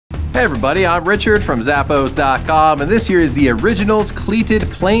Hey everybody, I'm Richard from Zappos.com, and this here is the Originals Cleated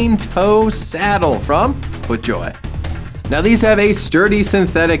Plain Toe Saddle from FootJoy. Now these have a sturdy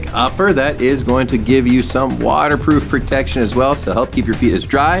synthetic upper that is going to give you some waterproof protection as well, so help keep your feet as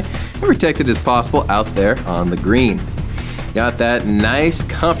dry and protected as possible out there on the green. Got that nice,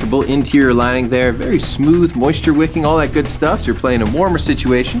 comfortable interior lining there, very smooth, moisture wicking, all that good stuff, so you're playing in warmer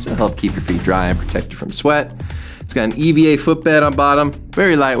situations. It'll help keep your feet dry and protect you from sweat. It's got an EVA Fit-Bed on bottom,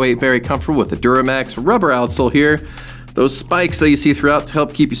 very lightweight, very comfortable with the DuraMax rubber outsole here. Those spikes that you see throughout to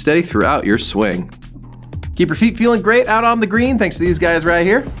help keep you steady throughout your swing. Keep your feet feeling great out on the green thanks to these guys right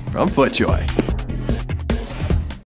here from FootJoy.